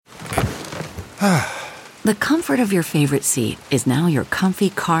The comfort of your favorite seat is now your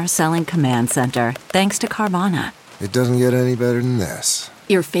comfy car selling command center, thanks to Carvana. It doesn't get any better than this.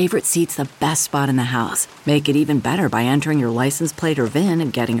 Your favorite seat's the best spot in the house. Make it even better by entering your license plate or VIN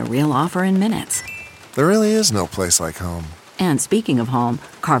and getting a real offer in minutes. There really is no place like home. And speaking of home,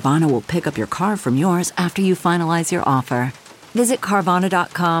 Carvana will pick up your car from yours after you finalize your offer. Visit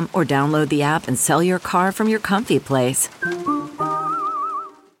Carvana.com or download the app and sell your car from your comfy place.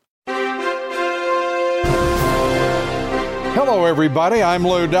 Hello, everybody. I'm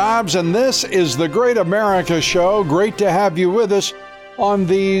Lou Dobbs, and this is the Great America Show. Great to have you with us on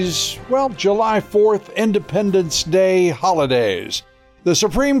these, July 4th Independence Day holidays. The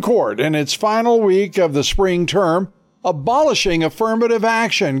Supreme Court, in its final week of the spring term, abolishing affirmative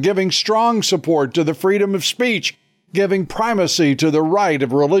action, giving strong support to the freedom of speech, giving primacy to the right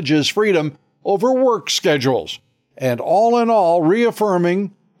of religious freedom over work schedules, and all in all,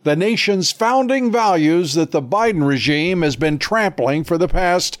 reaffirming the nation's founding values that the Biden regime has been trampling for the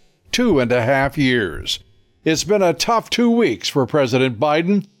past 2.5 years. It's been a tough 2 weeks for President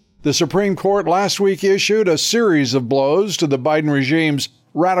Biden. The Supreme Court last week issued a series of blows to the Biden regime's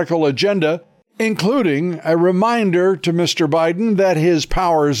radical agenda, including a reminder to Mr. Biden that his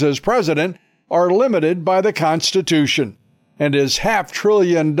powers as president are limited by the Constitution, and his $500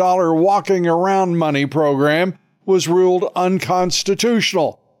 billion walking around money program was ruled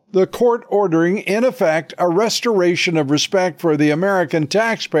unconstitutional. The court ordering, in effect, a restoration of respect for the American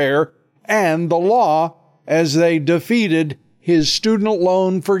taxpayer and the law as they defeated his student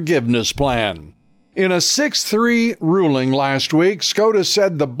loan forgiveness plan. In a 6-3 ruling last week, SCOTUS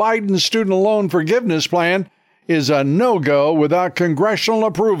said the Biden student loan forgiveness plan is a no-go without congressional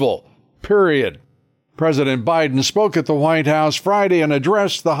approval, period. President Biden spoke at the White House Friday and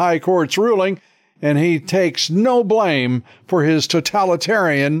addressed the High Court's ruling, and he takes no blame for his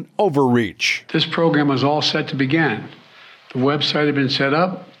totalitarian overreach. This program was all set to begin. The website had been set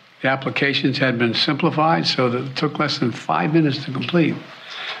up. The applications had been simplified so that it took less than 5 minutes to complete.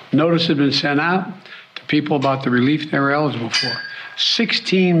 Notice had been sent out to people about the relief they were eligible for.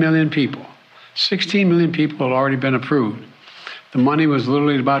 16 million people. 16 million people had already been approved. The money was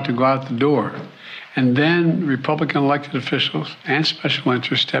literally about to go out the door. And then Republican elected officials and special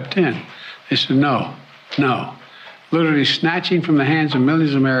interests stepped in. They said, no. Literally snatching from the hands of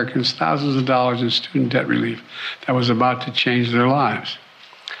millions of Americans thousands of dollars in student debt relief that was about to change their lives.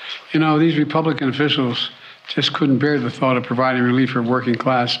 You know, these Republican officials just couldn't bear the thought of providing relief for working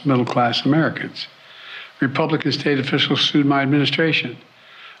class, middle class Americans. Republican state officials sued my administration,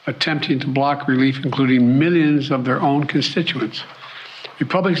 attempting to block relief, including millions of their own constituents.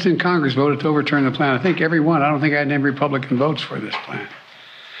 Republicans in Congress voted to overturn the plan. I think every one. I don't think I had any Republican votes for this plan.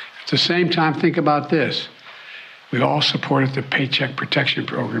 At the same time, think about this. We all supported the Paycheck Protection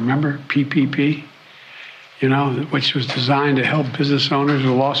Program. Remember PPP? Which was designed to help business owners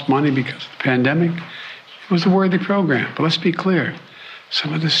who lost money because of the pandemic. It was a worthy program. But let's be clear.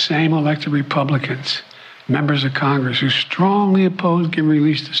 Some of the same elected Republicans, members of Congress who strongly opposed giving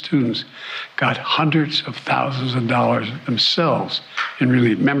relief to students, got hundreds of thousands of dollars themselves in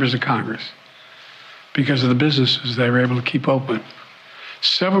relief, members of Congress, because of the businesses they were able to keep open.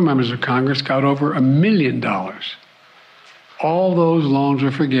 Several members of Congress got over $1 million. All those loans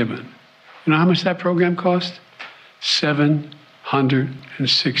were forgiven. You know how much that program cost?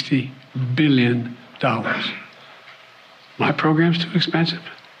 $760 billion. My program's too expensive.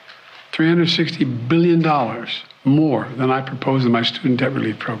 $360 billion more than I proposed in my student debt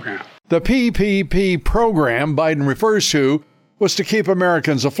relief program. The PPP program Biden refers to was to keep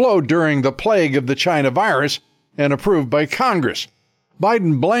Americans afloat during the plague of the China virus and approved by Congress.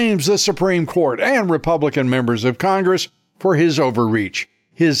 Biden blames the Supreme Court and Republican members of Congress for his overreach,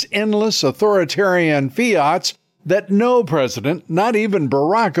 his endless authoritarian fiats that no president, not even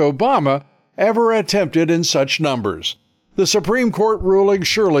Barack Obama, ever attempted in such numbers. The Supreme Court ruling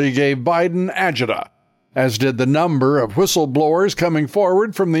surely gave Biden agita, as did the number of whistleblowers coming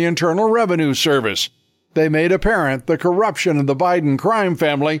forward from the Internal Revenue Service. They made apparent the corruption of the Biden crime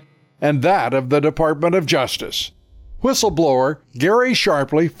family and that of the Department of Justice. Whistleblower Gary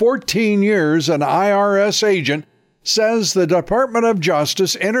Sharpley, 14 years an IRS agent, says the Department of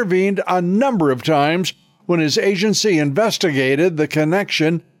Justice intervened a number of times when his agency investigated the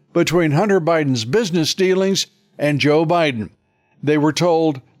connection between Hunter Biden's business dealings and Joe Biden. They were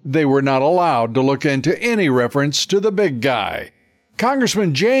told they were not allowed to look into any reference to the big guy.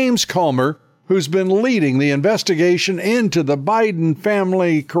 Congressman James Comer, who's been leading the investigation into the Biden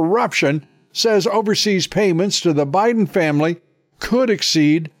family corruption, says overseas payments to the Biden family could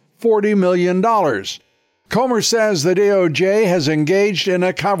exceed $40 million. Comer says the DOJ has engaged in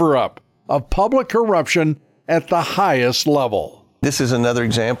a cover-up, of public corruption at the highest level. This is another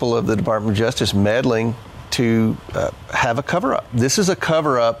example of the Department of Justice meddling to have a cover-up. This is a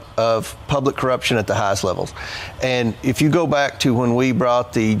cover-up of public corruption at the highest levels. And if you go back to when we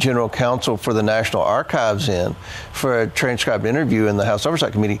brought the General Counsel for the National Archives in for a transcribed interview in the House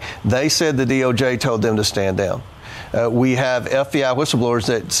Oversight Committee, they said the DOJ told them to stand down. We have FBI whistleblowers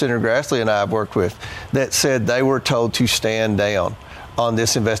that Senator Grassley and I have worked with that said they were told to stand down on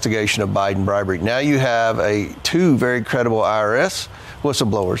this investigation of Biden bribery. Now you have two very credible IRS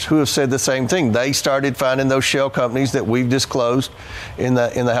whistleblowers who have said the same thing. They started finding those shell companies that we've disclosed in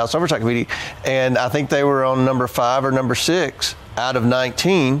the House Oversight Committee, and I think they were on number 5 or number 6 out of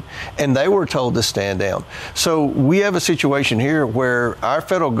 19, and they were told to stand down. So we have a situation here where our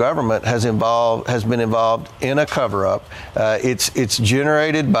federal government has been involved in a cover-up. It's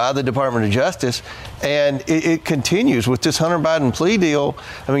generated by the Department of Justice, and it continues with this Hunter Biden plea deal.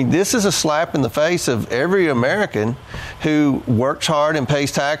 I mean, this is a slap in the face of every American who works hard and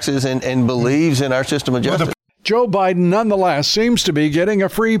pays taxes and believes in our system of justice. Joe Biden, nonetheless, seems to be getting a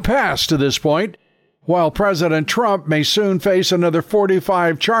free pass to this point, while President Trump may soon face another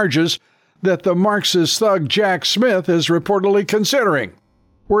 45 charges that the Marxist thug Jack Smith is reportedly considering.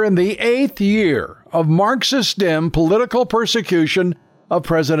 We're in the 8th year of Marxist-Dem political persecution of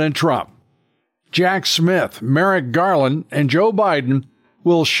President Trump. Jack Smith, Merrick Garland, and Joe Biden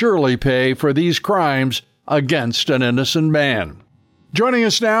will surely pay for these crimes against an innocent man. Joining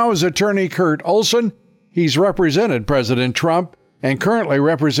us now is attorney Kurt Olson. He's represented President Trump and currently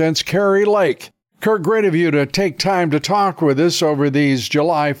represents Kari Lake. Kurt, great of you to take time to talk with us over these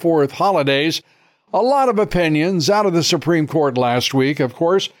July 4th holidays. A lot of opinions out of the Supreme Court last week, of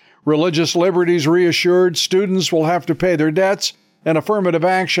course. Religious liberties reassured, students will have to pay their debts, and affirmative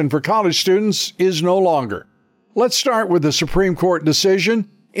action for college students is no longer. Let's start with the Supreme Court decision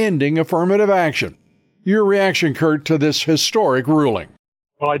ending affirmative action. Your reaction, Kurt, to this historic ruling?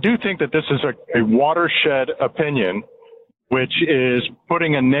 Well, I do think that this is a watershed opinion, which is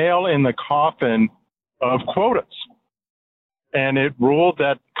putting a nail in the coffin of quotas. And it ruled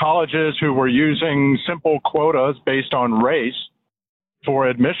that colleges who were using simple quotas based on race for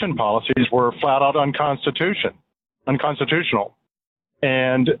admission policies were flat out unconstitutional.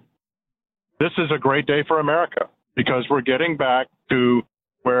 And this is a great day for America because we're getting back to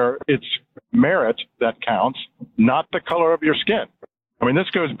where it's merit that counts, not the color of your skin. I mean, this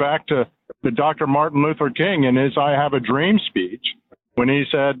goes back to Dr. Martin Luther King in his I Have a Dream speech when he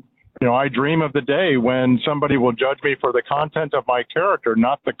said, I dream of the day when somebody will judge me for the content of my character,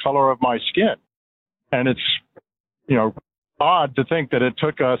 not the color of my skin. And it's, odd to think that it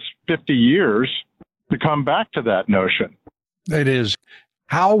took us 50 years to come back to that notion. It is.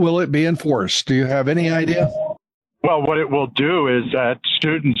 How will it be enforced? Do you have any idea? Well, what it will do is that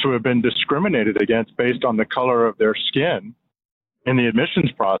students who have been discriminated against based on the color of their skin in the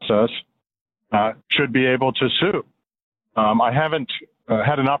admissions process should be able to sue. I haven't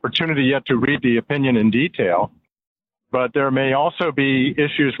had an opportunity yet to read the opinion in detail, but there may also be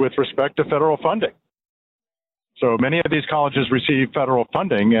issues with respect to federal funding. So many of these colleges receive federal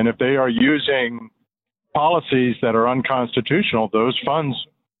funding, and if they are using policies that are unconstitutional, those funds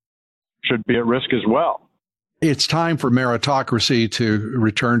should be at risk as well. It's time for meritocracy to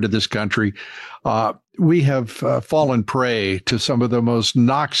return to this country. We have fallen prey to some of the most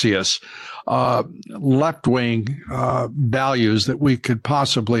noxious left-wing values that we could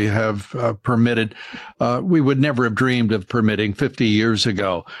possibly have permitted. We would never have dreamed of permitting 50 years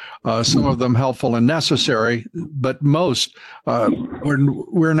ago. Some of them helpful and necessary, but most,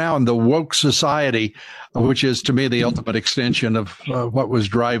 we're now in the woke society, which is, to me, the ultimate extension of what was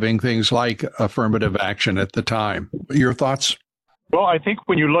driving things like affirmative action at the time. Your thoughts? Well, I think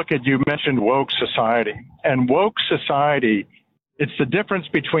when you mentioned woke society, and woke society, it's the difference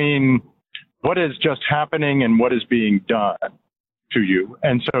between what is just happening and what is being done to you.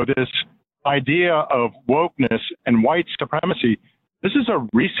 And so this idea of wokeness and white supremacy, this is a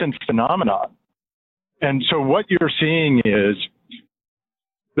recent phenomenon. And so what you're seeing is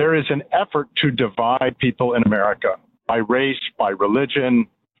there is an effort to divide people in America by race, by religion,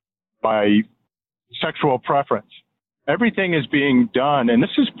 by sexual preference. Everything is being done, and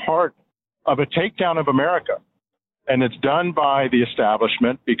this is part of a takedown of America. And it's done by the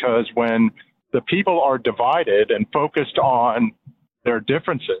establishment because when the people are divided and focused on their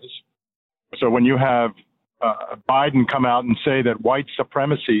differences, so when you have Biden come out and say that white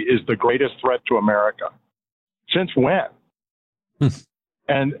supremacy is the greatest threat to America, since when?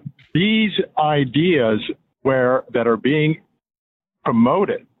 And these ideas that are being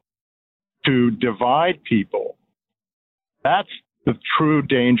promoted to divide people, that's the true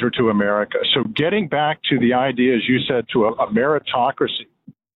danger to America. So getting back to the idea, as you said, to a meritocracy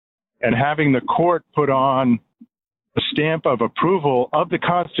and having the court put on a stamp of approval of the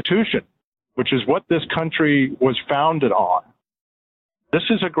Constitution, which is what this country was founded on. This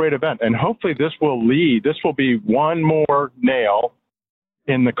is a great event, and hopefully this will be one more nail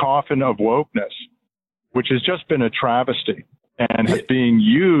in the coffin of wokeness, which has just been a travesty and is being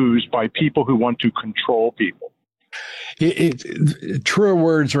used by people who want to control people. Truer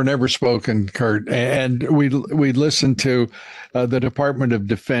words were never spoken, Kurt. And we listened to the Department of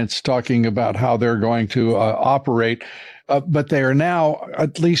Defense talking about how they're going to operate, but they are now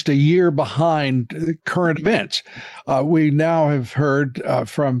at least a year behind current events. We now have heard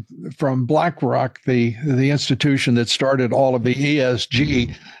from BlackRock, the institution that started all of the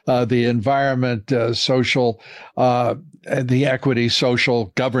ESG, the environment, social, the equity,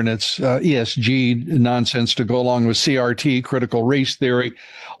 social governance, ESG nonsense to go along with CRT, critical race theory,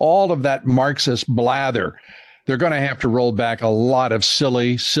 all of that Marxist blather. They're going to have to roll back a lot of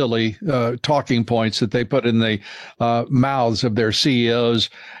silly talking points that they put in the mouths of their CEOs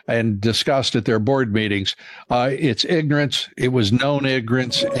and discussed at their board meetings. It's ignorance. It was known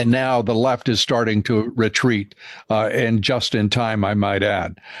ignorance. And now the left is starting to retreat, and just in time, I might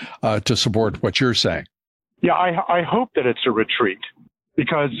add, to support what you're saying. Yeah, I hope that it's a retreat,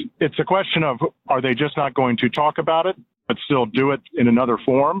 because it's a question of, are they just not going to talk about it, but still do it in another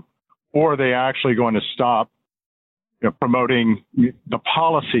form? Or are they actually going to stop promoting the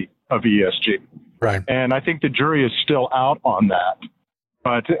policy of ESG? Right. And I think the jury is still out on that.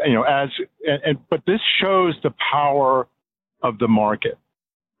 But, but this shows the power of the market.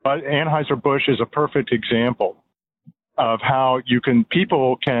 But Anheuser-Busch is a perfect example of how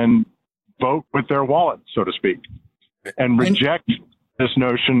people can vote with their wallet, so to speak, and reject this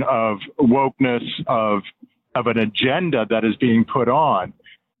notion of wokeness, of an agenda that is being put on.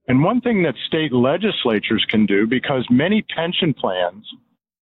 And one thing that state legislatures can do, because many pension plans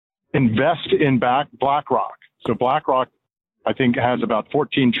invest in BlackRock. So BlackRock, I think, has about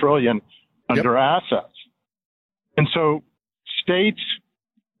 $14 trillion under assets. And so states,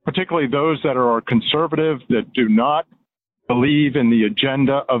 particularly those that are conservative, that do not believe in the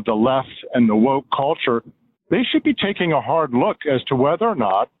agenda of the left and the woke culture, they should be taking a hard look as to whether or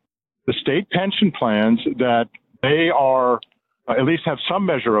not the state pension plans that they are at least have some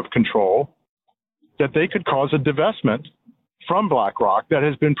measure of control, that they could cause a divestment from BlackRock that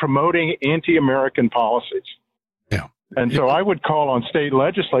has been promoting anti-American policies. Yeah. And so I would call on state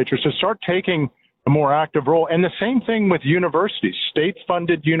legislatures to start taking a more active role. And the same thing with universities,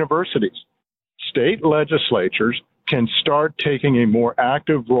 state-funded universities. State legislatures can start taking a more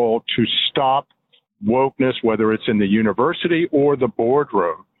active role to stop wokeness, whether it's in the university or the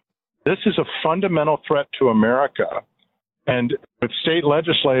boardroom. This is a fundamental threat to America. And with state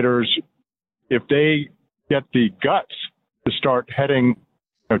legislators, if they get the guts to start taking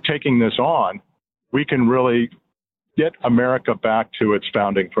this on, we can really get America back to its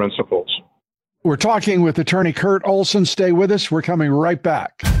founding principles. We're talking with attorney Kurt Olsen. Stay with us. We're coming right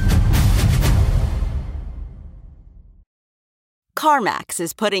back. CarMax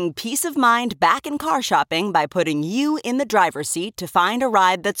is putting peace of mind back in car shopping by putting you in the driver's seat to find a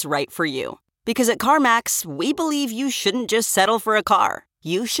ride that's right for you. Because at CarMax, we believe you shouldn't just settle for a car.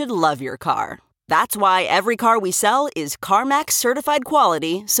 You should love your car. That's why every car we sell is CarMax certified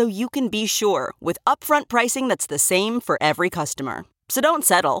quality, so you can be sure with upfront pricing that's the same for every customer. So don't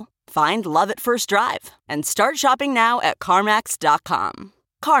settle. Find love at first drive and start shopping now at CarMax.com.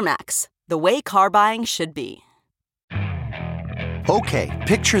 CarMax, the way car buying should be. Okay,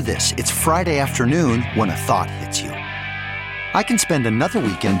 picture this. It's Friday afternoon when a thought hits you. I can spend another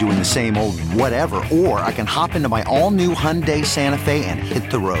weekend doing the same old whatever, or I can hop into my all-new Hyundai Santa Fe and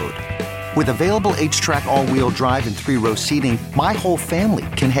hit the road. With available H-Track all-wheel drive and 3-row seating, my whole family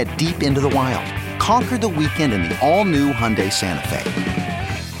can head deep into the wild. Conquer the weekend in the all-new Hyundai Santa Fe.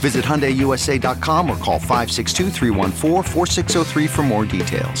 Visit HyundaiUSA.com or call 562-314-4603 for more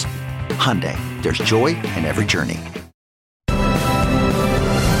details. Hyundai, there's joy in every journey.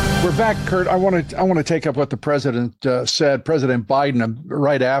 We're back, Kurt. I want to take up what the president said, President Biden,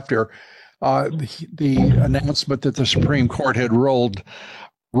 right after the announcement that the Supreme Court had rolled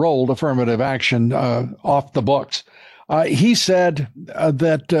affirmative action off the books. He said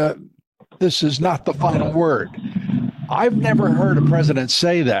that this is not the final word. I've never heard a president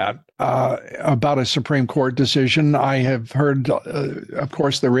say that about a Supreme Court decision. I have heard, of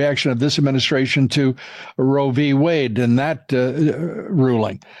course, the reaction of this administration to Roe v. Wade and that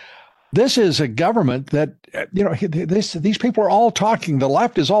ruling. This is a government that, these people are all talking, the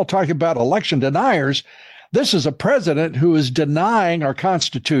left is all talking about election deniers. This is a president who is denying our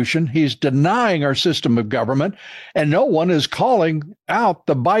Constitution. He's denying our system of government, and no one is calling out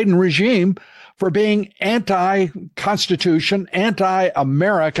the Biden regime for being anti-Constitution,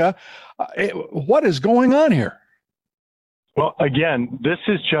 anti-America. What is going on here? Well, again, this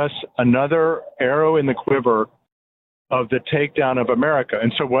is just another arrow in the quiver of the takedown of America.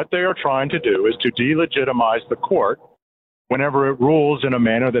 And so what they are trying to do is to delegitimize the court whenever it rules in a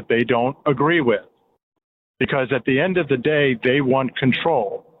manner that they don't agree with. Because at the end of the day, they want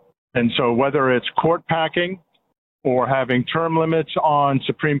control. And so whether it's court packing or having term limits on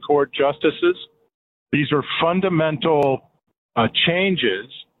Supreme Court justices, these are fundamental changes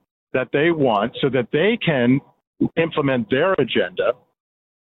that they want so that they can implement their agenda.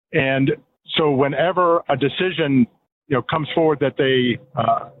 And so whenever a decision comes forward that they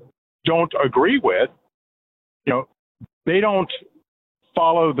don't agree with, they don't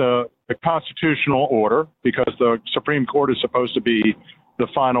follow the constitutional order, because the Supreme Court is supposed to be the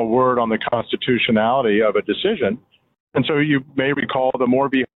final word on the constitutionality of a decision. And so you may recall the Moore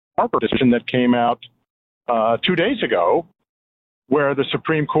v. Harper decision that came out 2 days ago, where the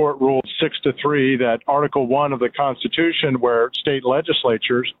Supreme Court ruled 6-3 that Article 1 of the Constitution, where state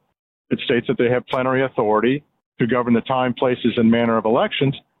legislatures, it states that they have plenary authority to govern the time, places, and manner of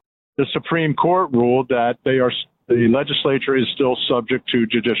elections. The Supreme Court ruled that the legislature is still subject to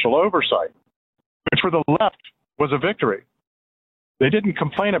judicial oversight, which for the left was a victory. They didn't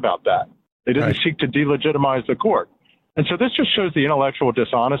complain about that. They didn't seek to delegitimize the court. And so this just shows the intellectual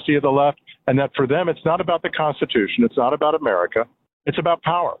dishonesty of the left, and that for them, it's not about the Constitution. It's not about America. It's about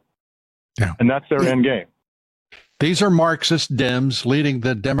power. Yeah. And that's their end game. These are Marxist Dems leading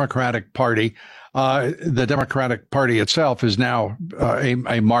the Democratic Party. The Democratic Party itself is now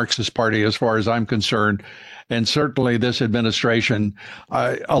a Marxist party, as far as I'm concerned. And certainly this administration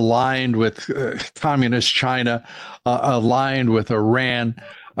aligned with communist China, aligned with Iran,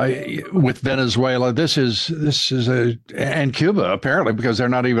 with Venezuela. And Cuba, apparently, because they're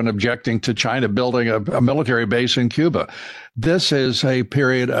not even objecting to China building a military base in Cuba. This is a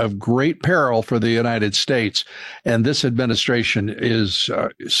period of great peril for the United States. And this administration is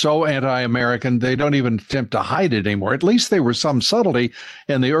so anti-American, they don't even attempt to hide it anymore. At least there was some subtlety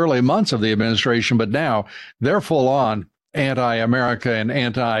in the early months of the administration, but now they're full on anti-America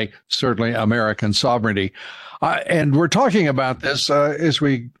and certainly American sovereignty. And we're talking about this as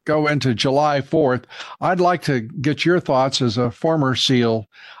we go into July 4th. I'd like to get your thoughts as a former SEAL,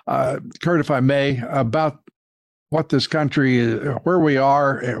 Kurt, if I may, about what this country is, where we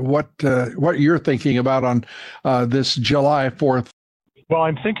are, what you're thinking about on this July 4th. Well,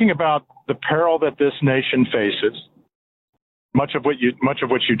 I'm thinking about the peril that this nation faces, much of what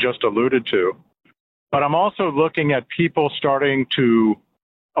you just alluded to. But I'm also looking at people starting to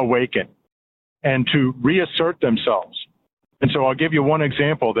awaken and to reassert themselves. And so I'll give you one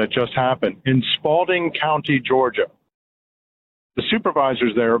example that just happened. In Spalding County, Georgia, the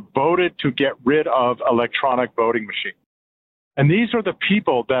supervisors there voted to get rid of electronic voting machines. And these are the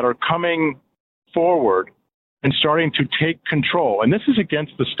people that are coming forward and starting to take control. And this is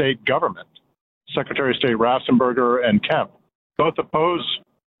against the state government. Secretary of State Raffensperger and Kemp both oppose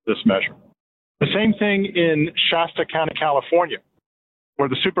this measure. The same thing in Shasta County, California, where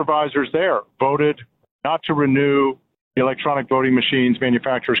the supervisors there voted not to renew the electronic voting machines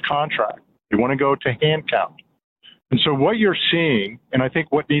manufacturer's contract. They want to go to hand count. And so what you're seeing, and I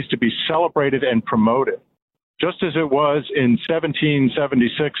think what needs to be celebrated and promoted, just as it was in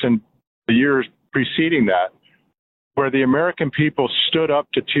 1776 and the years preceding that, where the American people stood up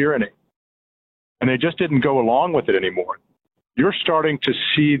to tyranny and they just didn't go along with it anymore. You're starting to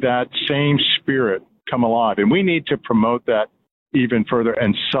see that same spirit come alive, and we need to promote that even further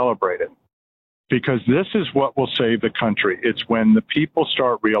and celebrate it, because this is what will save the country. It's when the people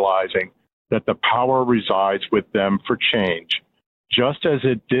start realizing that the power resides with them for change, just as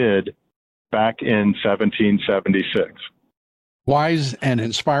it did back in 1776. Wise and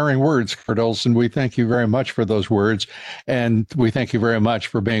inspiring words, Kurt Olsen. We thank you very much for those words. And we thank you very much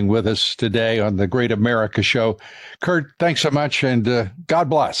for being with us today on the Great America Show. Kurt, thanks so much, and God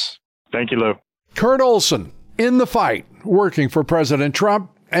bless. Thank you, Lou. Kurt Olsen, in the fight, working for President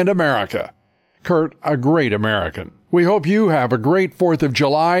Trump and America. Kurt, a great American. We hope you have a great 4th of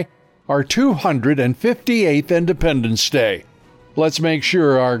July, our 258th Independence Day. Let's make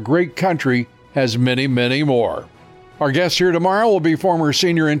sure our great country has many, many more. Our guest here tomorrow will be former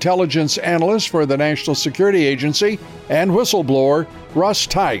senior intelligence analyst for the National Security Agency and whistleblower Russ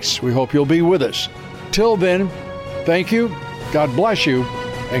Tice. We hope you'll be with us. Till then, thank you, God bless you,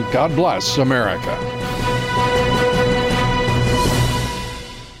 and God bless America.